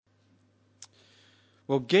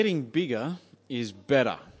Well, getting bigger is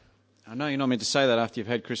better. I know you're not meant to say that after you've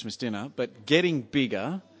had Christmas dinner, but getting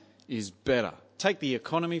bigger is better. Take the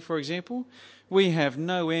economy, for example. We have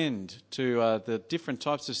no end to the different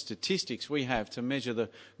types of statistics we have to measure the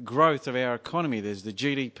growth of our economy. There's the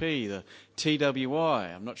GDP, the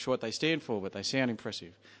TWI. I'm not sure what they stand for, but they sound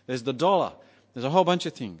impressive. There's the dollar. There's a whole bunch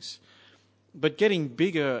of things. But getting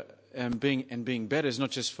bigger and being better is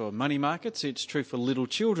not just for money markets, it's true for little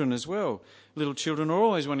children as well. Little children are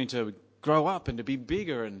always wanting to grow up and to be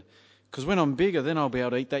bigger, and because when I'm bigger, then I'll be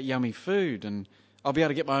able to eat that yummy food, and I'll be able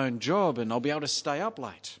to get my own job, and I'll be able to stay up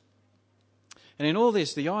late. And in all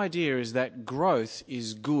this, the idea is that growth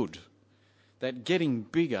is good, that getting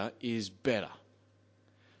bigger is better.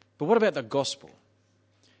 But what about the gospel?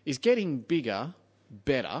 Is getting bigger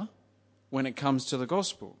better when it comes to the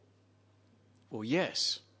gospel? Well,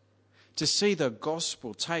 yes. To see the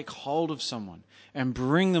gospel take hold of someone and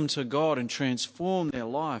bring them to God and transform their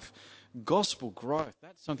life, gospel growth,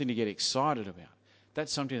 that's something to get excited about.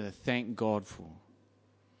 That's something to thank God for.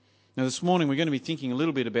 Now, this morning we're going to be thinking a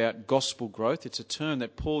little bit about gospel growth. It's a term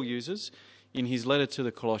that Paul uses in his letter to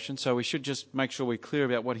the Colossians, so we should just make sure we're clear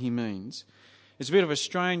about what he means. It's a bit of a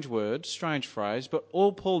strange word, strange phrase, but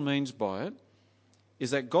all Paul means by it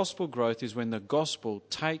is that gospel growth is when the gospel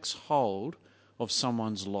takes hold of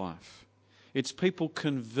someone's life. It's people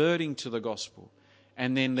converting to the gospel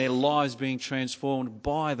and then their lives being transformed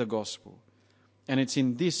by the gospel. And it's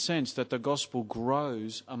in this sense that the gospel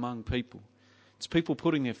grows among people. It's people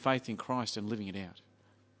putting their faith in Christ and living it out.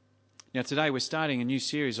 Now today we're starting a new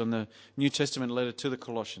series on the New Testament letter to the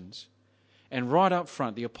Colossians. And right up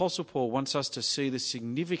front, the Apostle Paul wants us to see the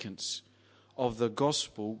significance of the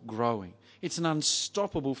gospel growing. It's an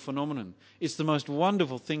unstoppable phenomenon. It's the most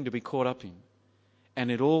wonderful thing to be caught up in. And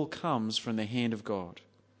it all comes from the hand of God.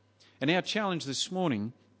 And our challenge this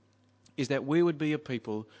morning is that we would be a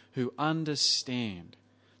people who understand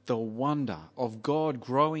the wonder of God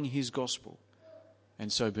growing his gospel and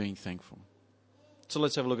so being thankful. So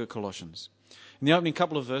let's have a look at Colossians. In the opening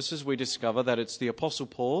couple of verses, we discover that it's the Apostle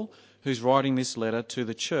Paul who's writing this letter to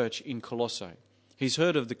the church in Colossae. He's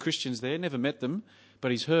heard of the Christians there, never met them,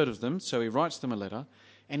 but he's heard of them, so he writes them a letter,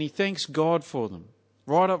 and he thanks God for them.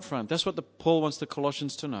 Right up front, that's what Paul wants the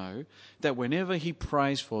Colossians to know, that whenever he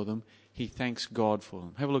prays for them, he thanks God for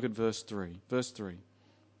them. Have a look at verse 3. Verse 3.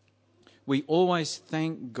 We always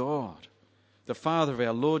thank God, the Father of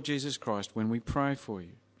our Lord Jesus Christ, when we pray for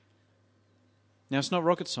you. Now, it's not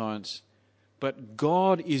rocket science, but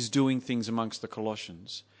God is doing things amongst the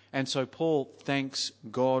Colossians, and so Paul thanks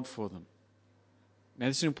God for them. Now,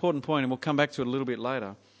 this is an important point, and we'll come back to it a little bit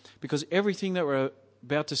later, because everything that we're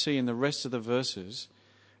about to see in the rest of the verses,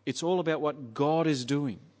 it's all about what God is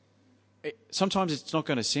doing. Sometimes it's not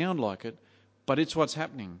going to sound like it, but it's what's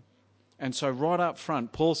happening. And so right up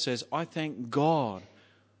front, Paul says, I thank God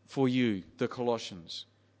for you, the Colossians.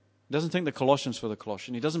 He doesn't thank the Colossians for the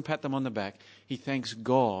Colossians. He doesn't pat them on the back. He thanks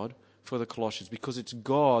God for the Colossians because it's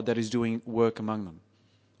God that is doing work among them.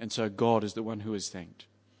 And so God is the one who is thanked.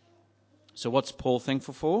 So what's Paul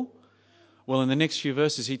thankful for? Well, in the next few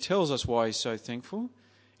verses, he tells us why he's so thankful.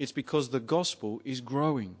 It's because the gospel is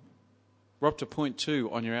growing. We're up to point 2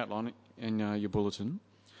 on your outline in your bulletin.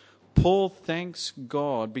 Paul thanks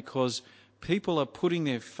God because people are putting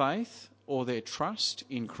their faith or their trust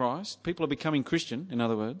in Christ. People are becoming Christian, in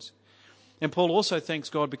other words. And Paul also thanks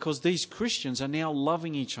God because these Christians are now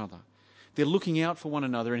loving each other. They're looking out for one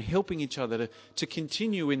another and helping each other to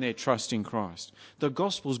continue in their trust in Christ. The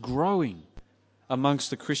gospel's growing amongst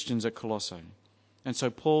the Christians at Colossae. And so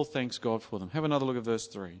Paul thanks God for them. Have another look at verse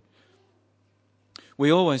 3.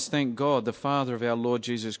 We always thank God, the Father of our Lord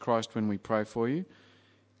Jesus Christ, when we pray for you,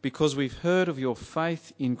 because we've heard of your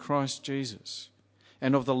faith in Christ Jesus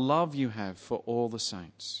and of the love you have for all the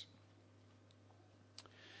saints.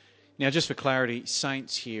 Now, just for clarity,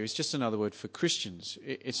 saints here is just another word for Christians.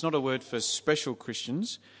 It's not a word for special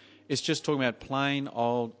Christians. It's just talking about plain,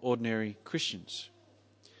 old, ordinary Christians.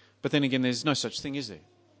 But then again, there's no such thing, is there?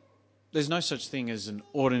 There's no such thing as an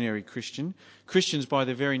ordinary Christian. Christians, by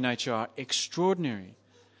their very nature, are extraordinary.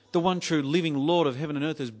 The one true living Lord of heaven and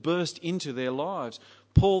earth has burst into their lives.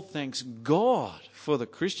 Paul thanks God for the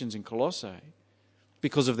Christians in Colossae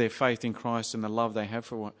because of their faith in Christ and the love they have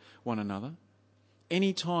for one another.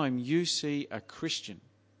 Anytime you see a Christian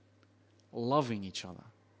loving each other,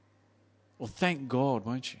 well, thank God,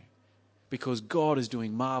 won't you? Because God is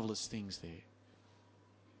doing marvellous things there.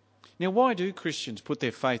 Now, why do Christians put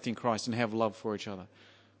their faith in Christ and have love for each other?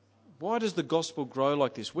 Why does the gospel grow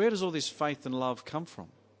like this? Where does all this faith and love come from?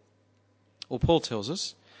 Well, Paul tells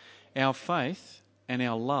us our faith and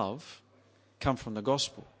our love come from the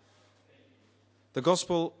gospel. The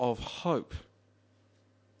gospel of hope.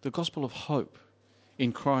 The gospel of hope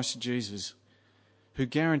in Christ Jesus, who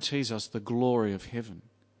guarantees us the glory of heaven.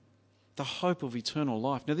 The hope of eternal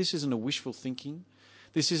life. Now, this isn't a wishful thinking.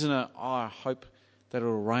 This isn't I hope that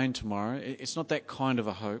it'll rain tomorrow. It's not that kind of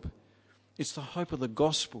a hope. It's the hope of the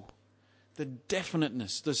gospel. The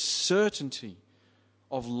definiteness, the certainty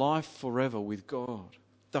of life forever with God.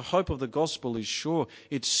 The hope of the gospel is sure.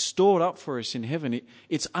 It's stored up for us in heaven.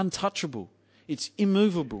 It's untouchable. It's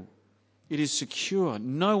immovable. It is secure.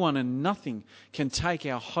 No one and nothing can take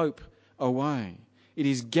our hope away. It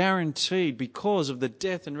is guaranteed because of the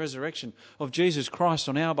death and resurrection of Jesus Christ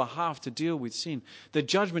on our behalf to deal with sin. The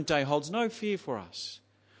judgment day holds no fear for us,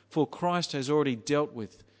 for Christ has already dealt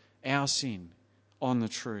with our sin on the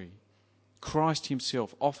tree. Christ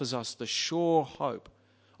himself offers us the sure hope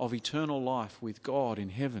of eternal life with God in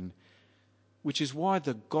heaven, which is why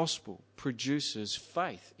the gospel produces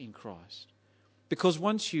faith in Christ. Because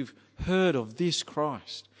once you've heard of this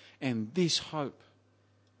Christ and this hope,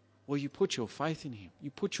 well, you put your faith in him.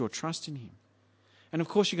 You put your trust in him. And of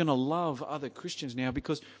course, you're going to love other Christians now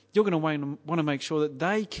because you're going to want to make sure that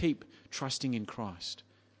they keep trusting in Christ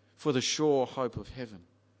for the sure hope of heaven.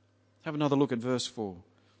 Have another look at verse 4.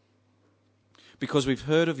 Because we've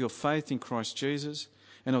heard of your faith in Christ Jesus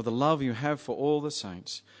and of the love you have for all the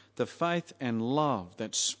saints, the faith and love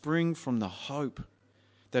that spring from the hope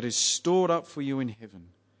that is stored up for you in heaven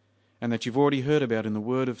and that you've already heard about in the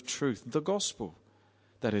word of truth, the gospel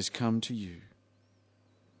that has come to you.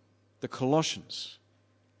 The Colossians,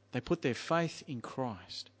 they put their faith in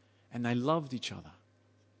Christ and they loved each other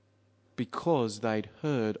because they'd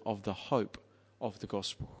heard of the hope of the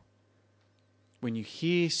gospel. When you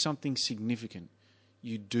hear something significant,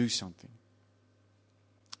 you do something.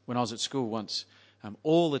 When I was at school once,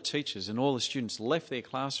 all the teachers and all the students left their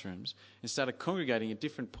classrooms and started congregating at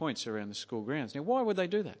different points around the school grounds. Now, why would they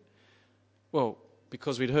do that? Well,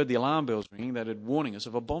 because we'd heard the alarm bells ringing that had warning us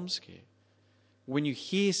of a bomb scare. When you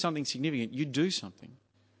hear something significant, you do something.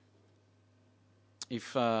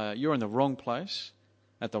 If you're in the wrong place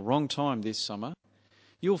at the wrong time this summer,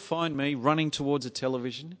 you'll find me running towards a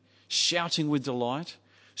television, shouting with delight,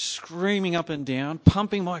 screaming up and down,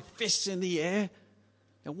 pumping my fists in the air.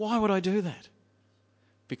 Now, why would I do that?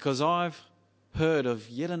 Because I've heard of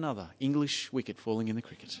yet another English wicket falling in the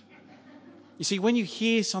cricket. You see, when you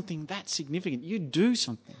hear something that significant, you do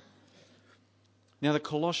something. Now, the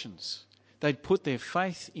Colossians, they'd put their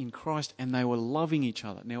faith in Christ and they were loving each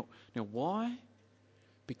other. Now why?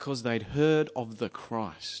 Because they'd heard of the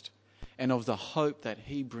Christ and of the hope that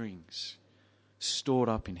he brings stored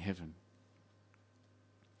up in heaven.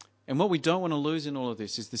 And what we don't want to lose in all of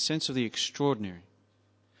this is the sense of the extraordinary.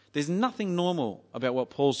 There's nothing normal about what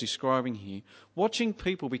Paul's describing here. Watching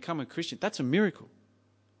people become a Christian, that's a miracle.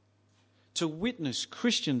 To witness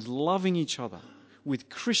Christians loving each other with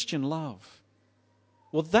Christian love,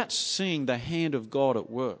 well, that's seeing the hand of God at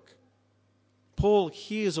work. Paul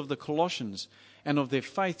hears of the Colossians and of their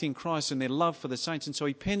faith in Christ and their love for the saints, and so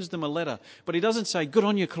he pens them a letter. But he doesn't say, good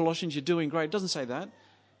on you, Colossians, you're doing great. He doesn't say that.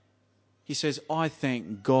 He says, I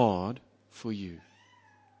thank God for you.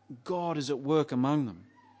 God is at work among them.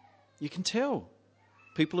 You can tell.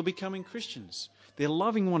 People are becoming Christians. They're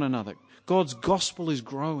loving one another. God's gospel is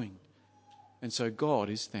growing. And so God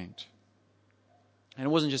is thanked. And it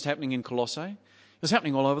wasn't just happening in Colossae. It was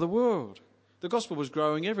happening all over the world. The gospel was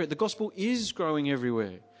growing everywhere. The gospel is growing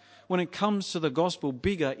everywhere. When it comes to the gospel,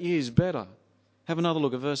 bigger is better. Have another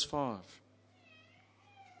look at verse 5.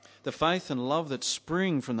 The faith and love that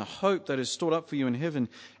spring from the hope that is stored up for you in heaven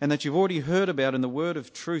and that you've already heard about in the word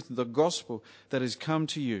of truth, the gospel that has come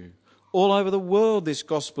to you. All over the world, this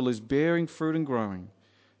gospel is bearing fruit and growing,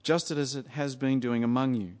 just as it has been doing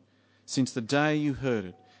among you, since the day you heard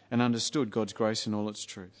it and understood God's grace in all its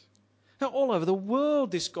truth. Now, all over the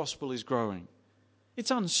world, this gospel is growing.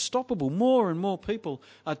 It's unstoppable. More and more people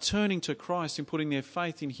are turning to Christ and putting their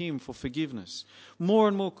faith in him for forgiveness. More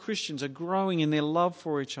and more Christians are growing in their love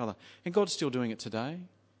for each other. And God's still doing it today.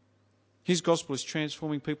 His gospel is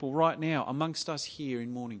transforming people right now amongst us here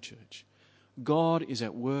in Morning Church. God is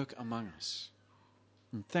at work among us.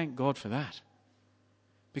 And thank God for that.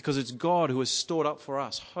 Because it's God who has stored up for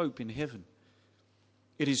us hope in heaven.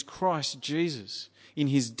 It is Christ Jesus in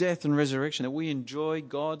his death and resurrection that we enjoy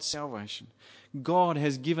God's salvation. God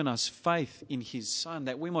has given us faith in his Son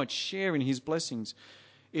that we might share in his blessings.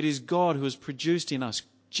 It is God who has produced in us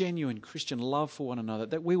genuine Christian love for one another,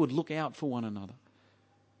 that we would look out for one another.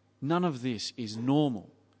 None of this is normal.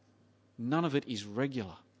 None of it is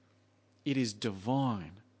regular. It is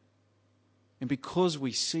divine. And because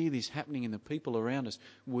we see this happening in the people around us,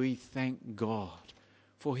 we thank God.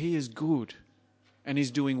 For he is good and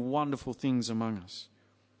is doing wonderful things among us.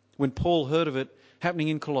 When Paul heard of it happening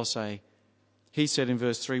in Colossae, he said in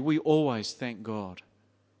verse 3, we always thank God,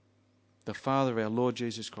 the Father of our Lord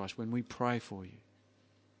Jesus Christ, when we pray for you.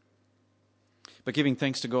 But giving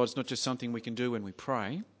thanks to God is not just something we can do when we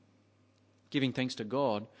pray. Giving thanks to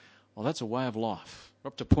God, well, that's a way of life. We're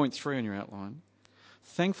up to point 3 on your outline.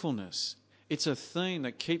 Thankfulness, it's a theme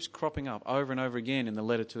that keeps cropping up over and over again in the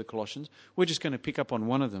letter to the Colossians. We're just going to pick up on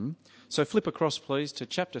one of them. So flip across, please, to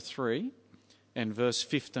chapter 3 and verse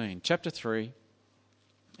 15. Chapter 3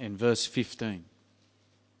 and verse 15.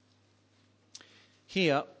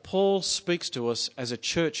 Here, Paul speaks to us as a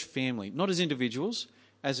church family, not as individuals,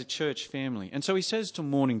 as a church family. And so he says to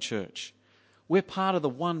Morning Church, we're part of the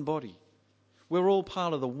one body. We're all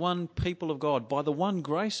part of the one people of God, by the one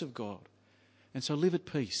grace of God. And so live at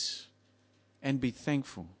peace and be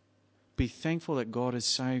thankful. Be thankful that God has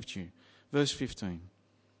saved you. Verse 15.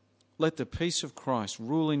 Let the peace of Christ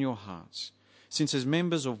rule in your hearts, since as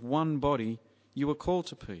members of one body you are called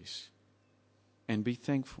to peace, and be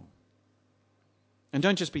thankful. And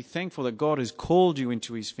don't just be thankful that God has called you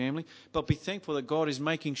into his family, but be thankful that God is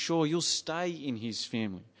making sure you'll stay in his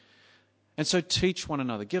family. And so teach one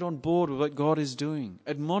another. Get on board with what God is doing.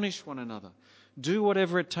 Admonish one another. Do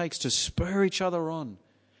whatever it takes to spur each other on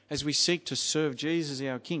as we seek to serve Jesus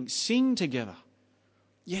our King. Sing together.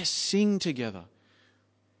 Yes, sing together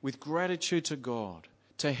with gratitude to God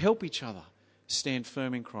to help each other stand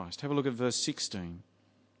firm in Christ. Have a look at verse 16.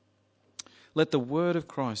 Let the word of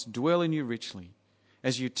Christ dwell in you richly,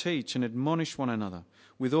 as you teach and admonish one another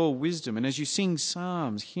with all wisdom, and as you sing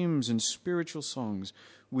psalms, hymns, and spiritual songs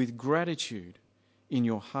with gratitude in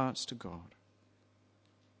your hearts to God.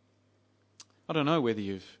 I don't know whether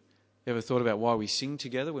you've ever thought about why we sing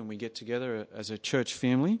together when we get together as a church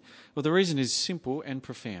family. Well, the reason is simple and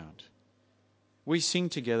profound. We sing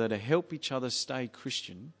together to help each other stay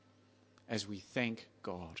Christian as we thank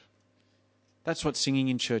God. That's what singing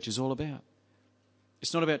in church is all about.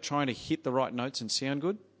 It's not about trying to hit the right notes and sound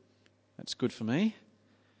good. That's good for me.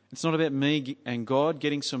 It's not about me and God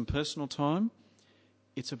getting some personal time.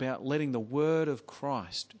 It's about letting the word of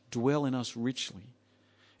Christ dwell in us richly.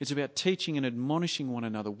 It's about teaching and admonishing one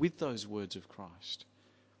another with those words of Christ,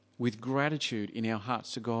 with gratitude in our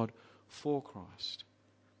hearts to God for Christ.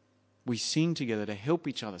 We sing together to help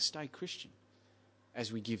each other stay Christian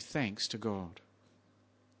as we give thanks to God.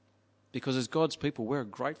 Because as God's people, we're a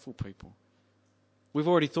grateful people. We've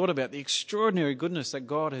already thought about the extraordinary goodness that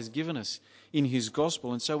God has given us in his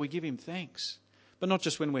gospel, and so we give him thanks. But not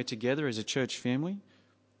just when we're together as a church family.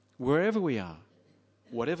 Wherever we are,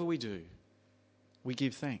 whatever we do, we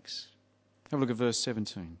give thanks. Have a look at verse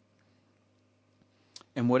 17.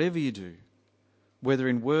 And whatever you do, whether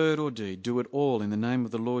in word or deed, do it all in the name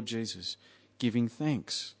of the Lord Jesus, giving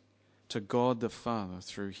thanks to God the Father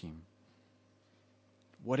through him.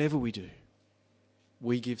 Whatever we do,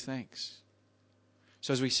 we give thanks.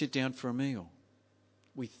 So as we sit down for a meal,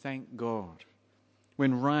 we thank God.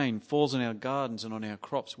 When rain falls on our gardens and on our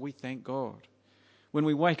crops, we thank God. When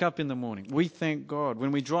we wake up in the morning, we thank God.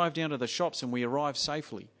 When we drive down to the shops and we arrive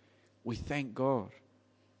safely, we thank God.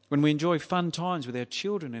 When we enjoy fun times with our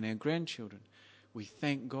children and our grandchildren, we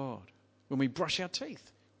thank God. When we brush our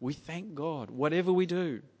teeth, we thank God. Whatever we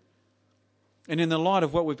do. And in the light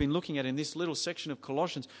of what we've been looking at in this little section of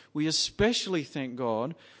Colossians, we especially thank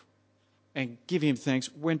God and give him thanks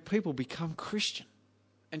when people become Christian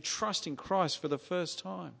and trust in Christ for the first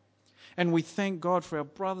time. And we thank God for our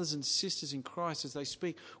brothers and sisters in Christ as they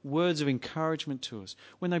speak words of encouragement to us,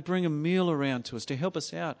 when they bring a meal around to us to help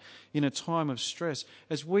us out in a time of stress,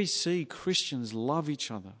 as we see Christians love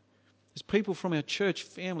each other, as people from our church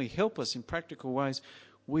family help us in practical ways,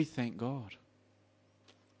 we thank God.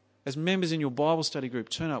 As members in your Bible study group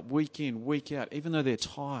turn up week in, week out, even though they're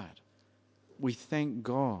tired, we thank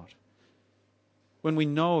God. When we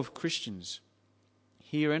know of Christians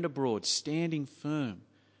here and abroad standing firm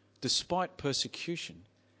despite persecution,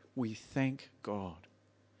 we thank God.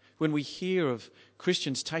 When we hear of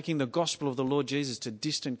Christians taking the gospel of the Lord Jesus to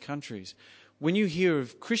distant countries, when you hear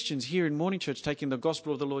of Christians here in Morning Church taking the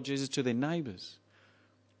gospel of the Lord Jesus to their neighbours,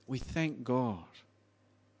 we thank God.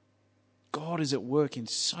 God is at work in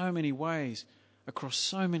so many ways across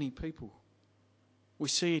so many people. We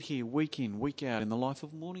see it here week in, week out in the life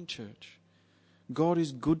of Morning Church. God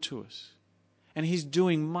is good to us. And he's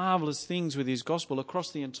doing marvellous things with his gospel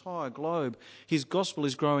across the entire globe. His gospel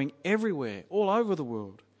is growing everywhere, all over the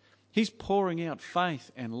world. He's pouring out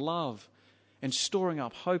faith and love and storing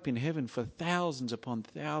up hope in heaven for thousands upon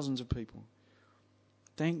thousands of people.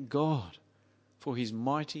 Thank God for his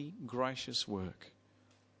mighty, gracious work.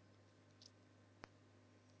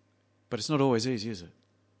 But it's not always easy, is it?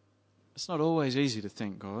 It's not always easy to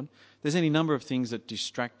thank God. There's any number of things that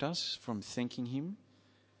distract us from thanking Him,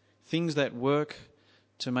 things that work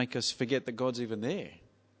to make us forget that God's even there,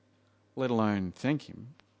 let alone thank Him.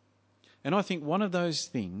 And I think one of those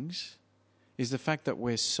things is the fact that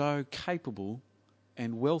we're so capable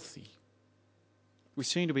and wealthy. We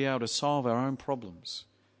seem to be able to solve our own problems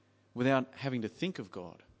without having to think of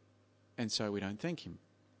God, and so we don't thank Him.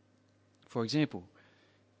 For example,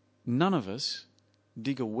 none of us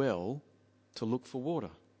dig a well to look for water.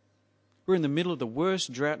 We're in the middle of the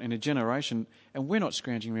worst drought in a generation, and we're not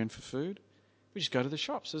scrounging around for food. We just go to the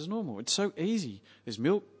shops as normal. It's so easy. There's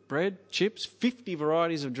milk, bread, chips, 50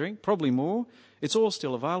 varieties of drink, probably more. It's all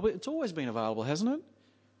still available. It's always been available, hasn't it?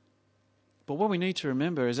 But what we need to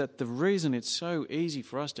remember is that the reason it's so easy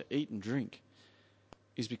for us to eat and drink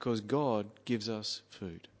is because God gives us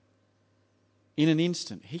food. In an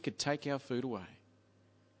instant, He could take our food away,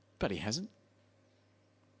 but He hasn't.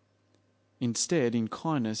 Instead, in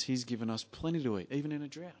kindness, He's given us plenty to eat, even in a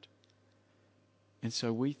drought. And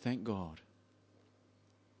so we thank God.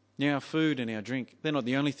 Now, our food and our drink, they're not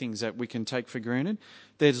the only things that we can take for granted.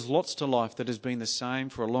 There's lots to life that has been the same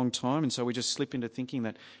for a long time, and so we just slip into thinking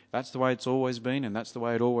that that's the way it's always been and that's the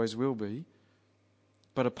way it always will be.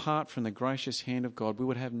 But apart from the gracious hand of God, we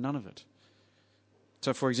would have none of it.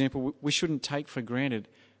 So, for example, we shouldn't take for granted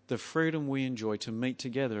the freedom we enjoy to meet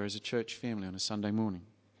together as a church family on a Sunday morning,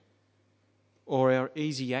 or our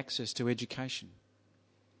easy access to education,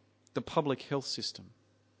 the public health system,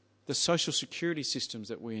 the social security systems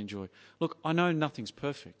that we enjoy. Look, I know nothing's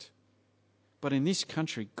perfect, but in this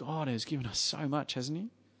country, God has given us so much, hasn't He?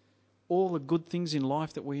 All the good things in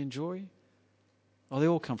life that we enjoy, they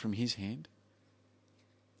all come from His hand.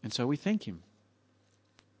 And so we thank Him.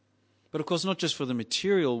 But of course, not just for the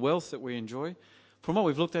material wealth that we enjoy. From what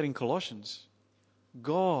we've looked at in Colossians,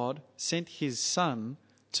 God sent His Son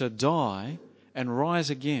to die and rise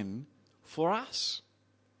again for us.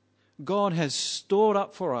 God has stored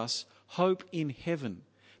up for us hope in heaven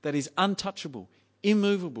that is untouchable,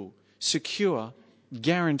 immovable, secure,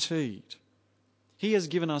 guaranteed. He has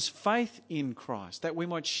given us faith in Christ that we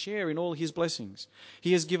might share in all His blessings.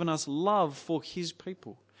 He has given us love for His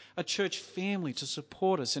people, a church family to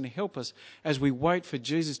support us and help us as we wait for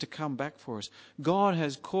Jesus to come back for us. God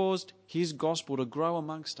has caused His gospel to grow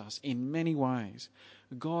amongst us in many ways.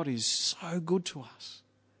 God is so good to us.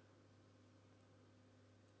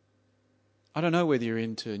 I don't know whether you're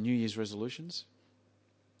into New Year's resolutions,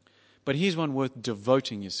 but here's one worth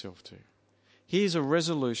devoting yourself to. Here's a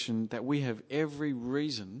resolution that we have every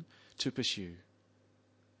reason to pursue.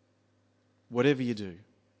 Whatever you do,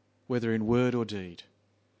 whether in word or deed,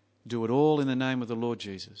 do it all in the name of the Lord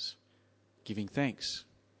Jesus, giving thanks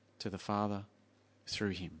to the Father through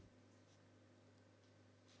Him.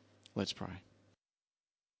 Let's pray.